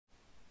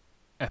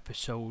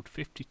Episode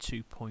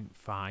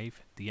 52.5,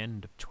 the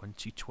end of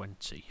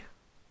 2020.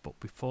 But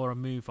before I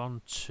move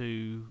on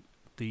to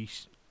the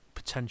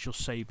potential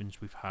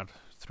savings we've had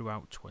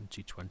throughout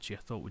 2020, I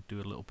thought we'd do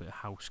a little bit of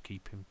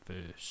housekeeping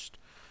first.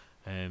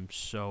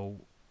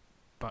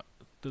 But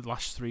the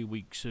last 3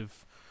 weeks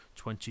of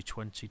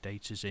 2020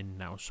 data's in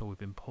now, so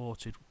we've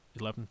imported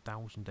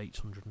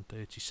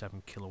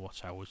 11,837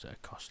 kilowatt hours at a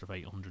cost of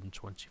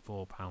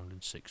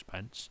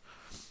 £824.06,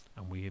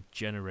 and we have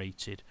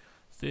generated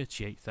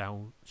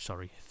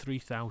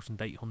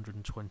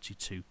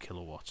 3,822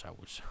 kilowatt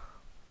hours.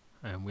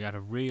 We had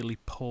a really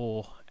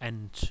poor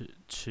end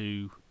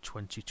to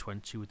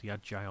 2020 with the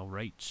Agile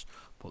rates,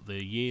 but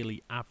the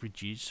yearly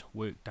averages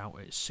worked out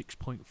at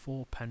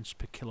 6.4 pence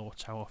per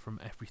kilowatt hour from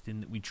everything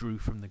that we drew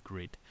from the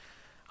grid.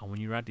 And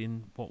when you're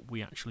adding what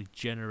we actually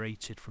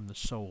generated from the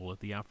solar,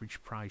 the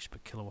average price per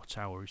kilowatt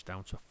hour is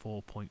down to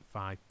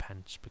 4.5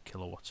 pence per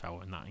kilowatt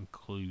hour, and that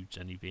includes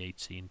any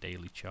VAT and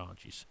daily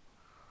charges.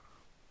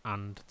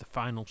 And the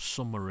final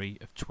summary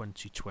of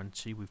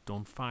 2020, we've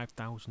done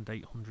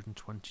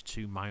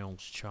 5,822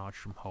 miles charged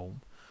from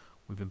home.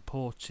 We've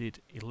imported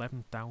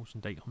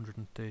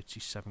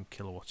 11,837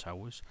 kilowatt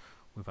hours.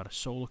 We've had a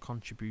solar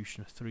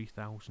contribution of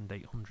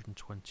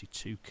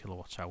 3,822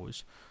 kilowatt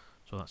hours.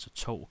 So that's a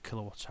total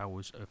kilowatt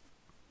hours of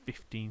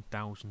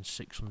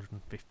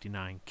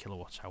 15,659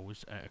 kilowatt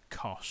hours at a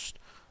cost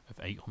of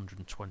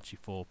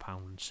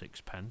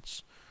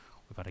 £824.06.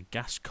 We've had a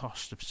gas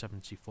cost of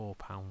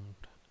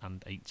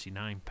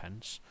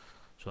 £74.89,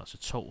 so that's a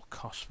total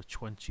cost for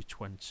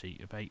 2020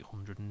 of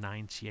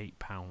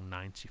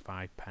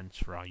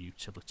 £898.95 for our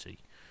utility.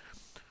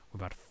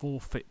 We've had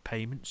forfeit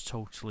payments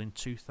totalling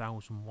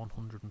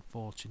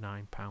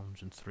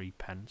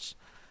 £2,149.03,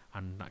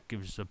 and that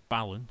gives us a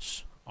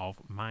balance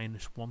of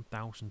minus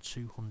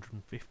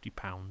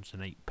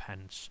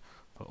 £1,250.08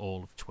 for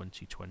all of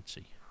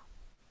 2020.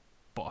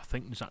 But I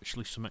think there's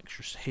actually some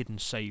extra hidden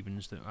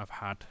savings that I've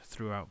had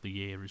throughout the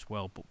year as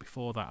well. But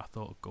before that, I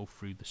thought I'd go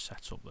through the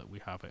setup that we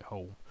have at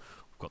home.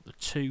 We've got the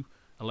two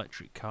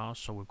electric cars,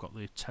 so we've got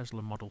the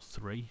Tesla Model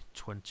 3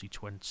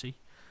 2020,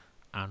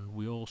 and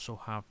we also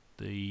have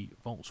the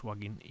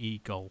Volkswagen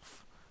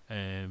Egolf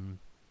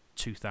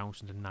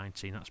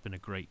 2019. That's been a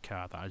great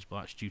car, that is, but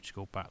that's due to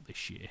go back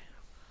this year.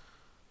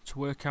 To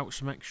work out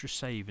some extra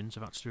savings,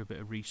 I've had to do a bit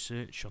of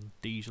research on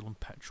diesel and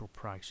petrol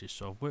prices.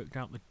 So I've worked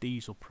out the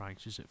diesel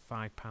prices at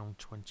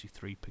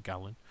 £5.23 per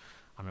gallon,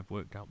 and I've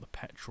worked out the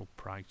petrol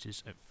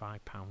prices at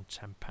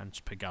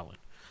 £5.10 per gallon.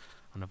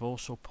 And I've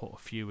also put a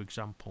few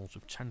examples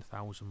of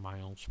 10,000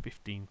 miles,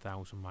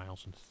 15,000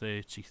 miles and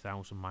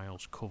 30,000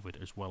 miles covered,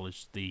 as well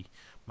as the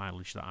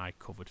mileage that I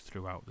covered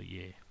throughout the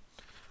year.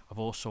 I've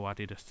also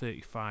added a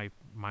 35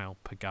 mile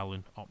per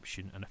gallon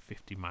option and a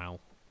 50 mile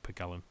per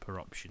gallon per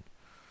option.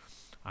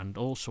 And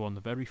also on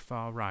the very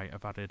far right,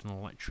 I've added an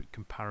electric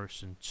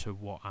comparison to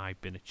what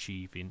I've been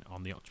achieving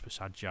on the Octopus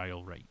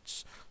Agile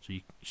rates. So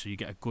you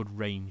get a good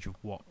range of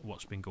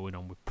what's been going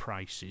on with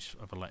prices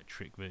of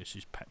electric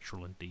versus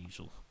petrol and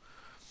diesel.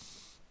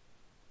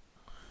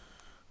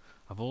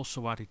 I've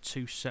also added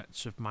two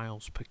sets of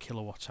miles per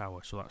kilowatt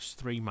hour. So that's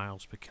 3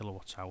 miles per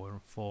kilowatt hour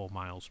and 4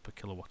 miles per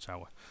kilowatt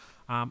hour.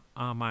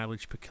 Our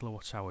mileage per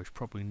kilowatt hour is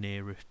probably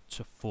nearer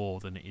to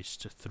 4 than it is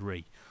to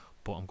 3.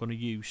 But I'm going to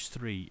use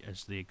 3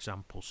 as the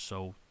example,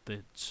 so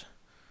that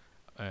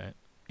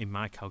in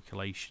my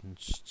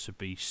calculations to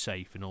be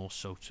safe, and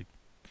also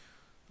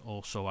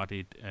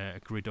added a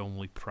grid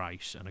only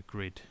price and a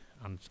grid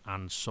and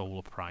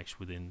solar price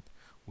within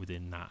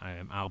that.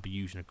 I'll be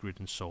using a grid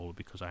and solar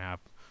because I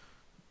have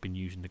been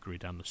using the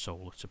grid and the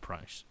solar to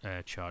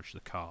charge the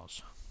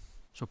cars.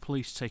 So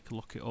please take a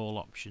look at all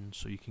options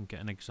so you can get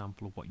an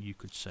example of what you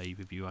could save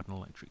if you had an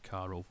electric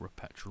car over a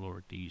petrol or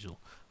a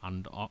diesel,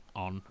 and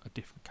on a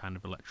different kind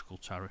of electrical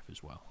tariff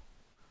as well.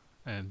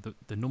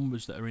 The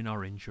numbers that are in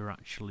orange are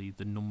actually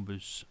the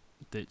numbers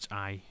that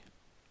I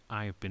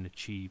have been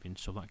achieving,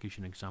 so that gives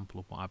you an example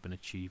of what I've been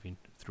achieving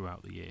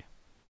throughout the year.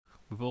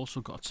 We've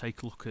also got to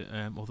take a look at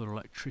other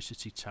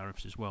electricity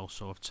tariffs as well.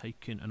 So I've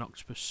taken an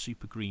Octopus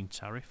Super Green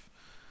tariff.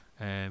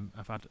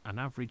 I've had an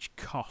average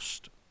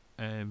cost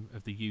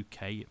of the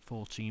UK at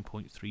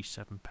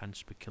 14.37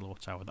 pence per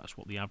kilowatt hour. That's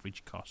what the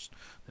average cost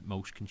that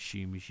most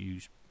consumers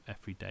use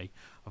every day.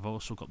 I've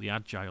also got the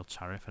Agile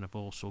tariff, and I've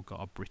also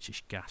got a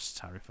British gas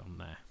tariff on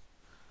there.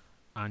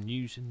 And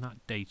using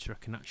that data, I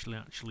can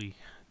actually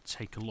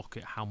take a look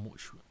at how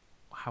much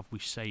have we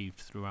saved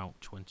throughout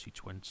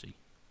 2020.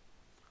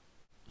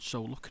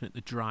 So looking at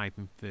the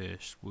driving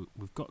first,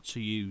 we've got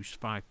to use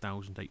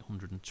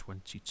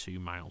 5,822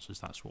 miles, as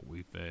that's what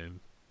we've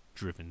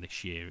driven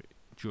this year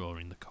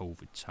during the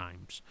COVID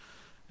times.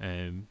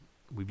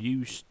 We've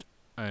used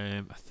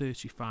a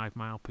 35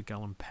 mile per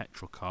gallon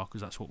petrol car, because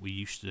that's what we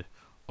used to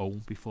own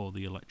before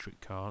the electric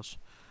cars,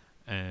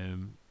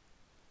 and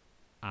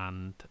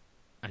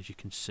as you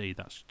can see,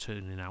 that's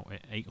turning out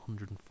at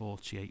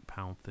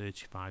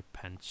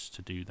 £848.35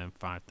 to do them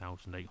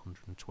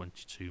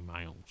 5,822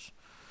 miles.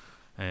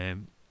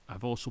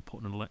 I've also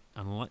put an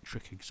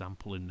electric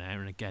example in there,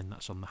 and again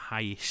that's on the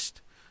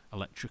highest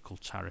electrical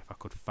tariff I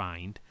could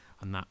find,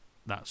 and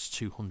that's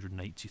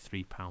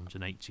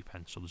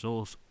 £283.80. So there's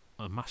always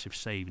a massive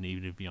saving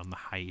even if you're on the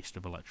highest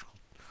of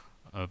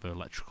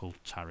electrical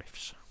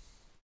tariffs.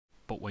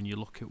 But when you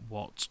look at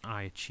what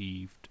I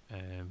achieved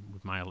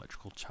with my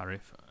electrical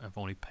tariff, I've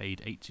only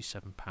paid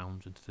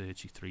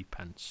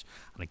 £87.33.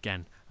 And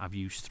again, I've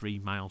used 3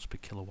 miles per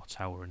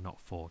kilowatt hour and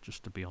not 4,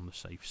 just to be on the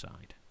safe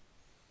side.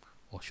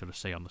 Or should I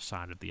say on the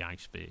side of the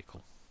ICE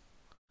vehicle.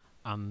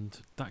 And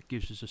that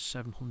gives us a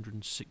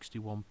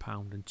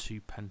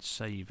 £761.02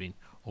 saving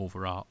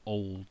over our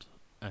old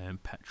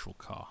petrol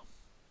car.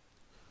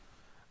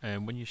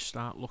 When you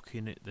start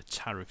looking at the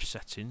tariff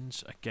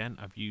settings, again,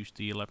 I've used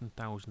the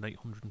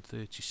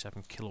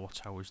 11,837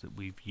 kilowatt hours that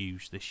we've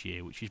used this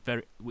year, which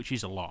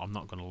is a lot. I'm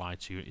not going to lie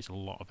to you, it is a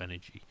lot of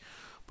energy.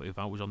 But if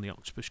I was on the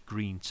Octopus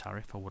Green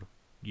tariff, I would have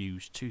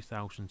used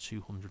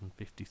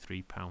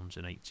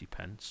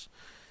 £2,253.80.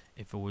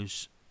 If I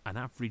was an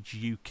average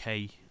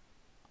UK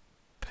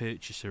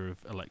purchaser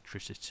of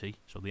electricity,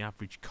 so the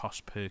average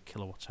cost per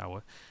kilowatt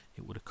hour,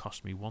 it would have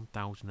cost me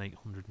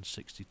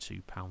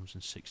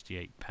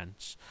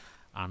 £1,862.68,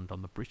 and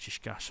on the British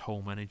Gas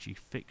Home Energy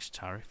fixed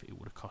tariff it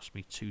would have cost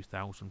me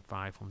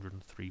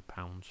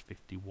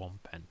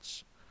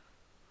 £2,503.51.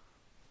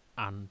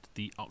 And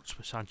the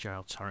Octopus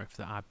Agile tariff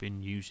that I've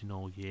been using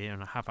all year,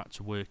 and I have had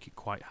to work it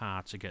quite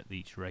hard to get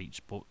these rates,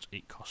 but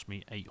it cost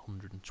me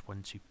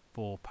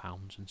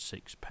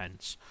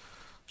 £824.06.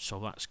 So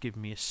that's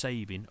given me a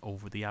saving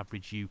over the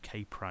average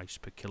UK price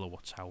per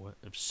kilowatt hour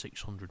of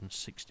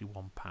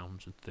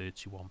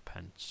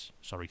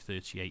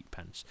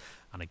 £661.38.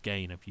 And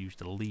again, I've used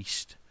the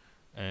least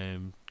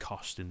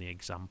cost in the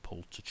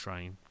example to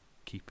try and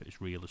keep it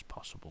as real as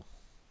possible.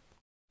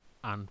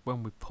 And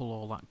when we pull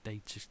all that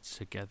data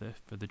together,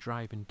 for the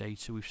driving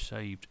data we've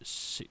saved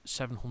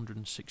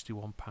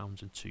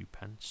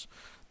 £761.02.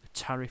 The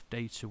tariff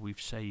data we've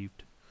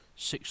saved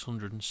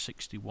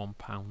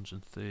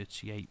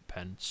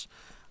 £661.38,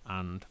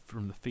 and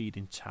from the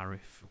feed-in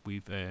tariff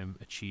we've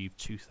achieved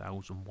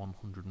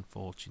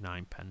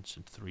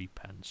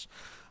 £2,149.03,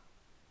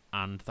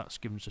 and that's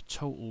given us a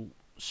total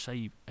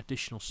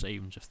additional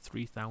savings of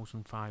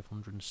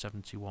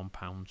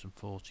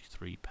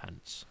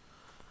 £3,571.43.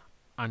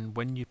 And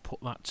when you put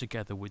that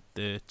together with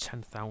the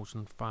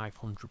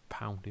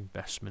 £10,500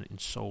 investment in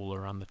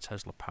solar and the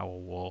Tesla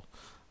Powerwall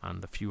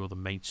and a few other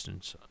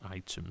maintenance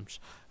items,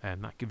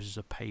 that gives us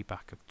a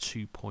payback of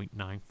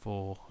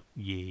 2.94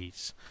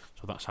 years.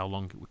 So that's how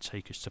long it would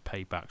take us to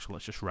pay back. So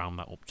let's just round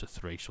that up to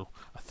 3. So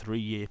a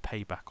 3-year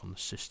payback on the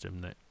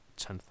system that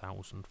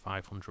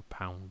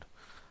 £10,500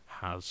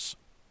 has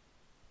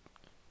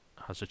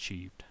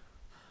achieved.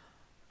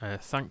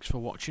 Thanks for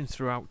watching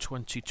throughout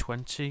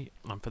 2020,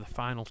 and for the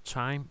final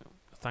time,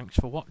 thanks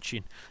for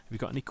watching. If you've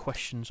got any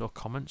questions or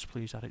comments,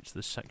 please add it to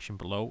the section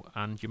below,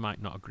 and you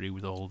might not agree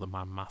with all of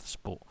my maths,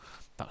 but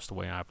that's the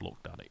way I've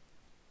looked at it.